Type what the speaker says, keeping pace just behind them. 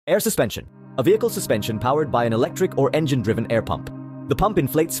Air suspension. A vehicle suspension powered by an electric or engine-driven air pump. The pump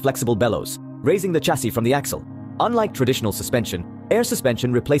inflates flexible bellows, raising the chassis from the axle. Unlike traditional suspension, air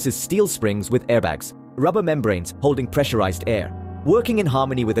suspension replaces steel springs with airbags, rubber membranes holding pressurized air. Working in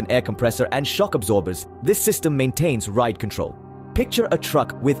harmony with an air compressor and shock absorbers, this system maintains ride control. Picture a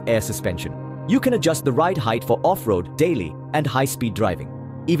truck with air suspension. You can adjust the ride height for off-road, daily, and high-speed driving.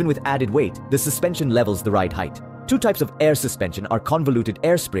 Even with added weight, the suspension levels the ride height. Two types of air suspension are convoluted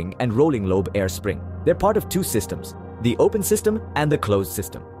air spring and rolling lobe air spring. They're part of two systems, the open system and the closed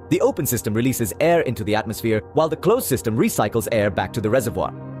system. The open system releases air into the atmosphere, while the closed system recycles air back to the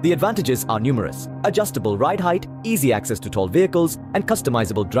reservoir. The advantages are numerous: adjustable ride height, easy access to tall vehicles, and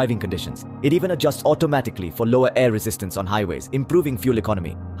customizable driving conditions. It even adjusts automatically for lower air resistance on highways, improving fuel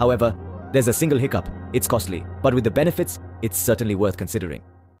economy. However, there's a single hiccup: it's costly, but with the benefits, it's certainly worth considering.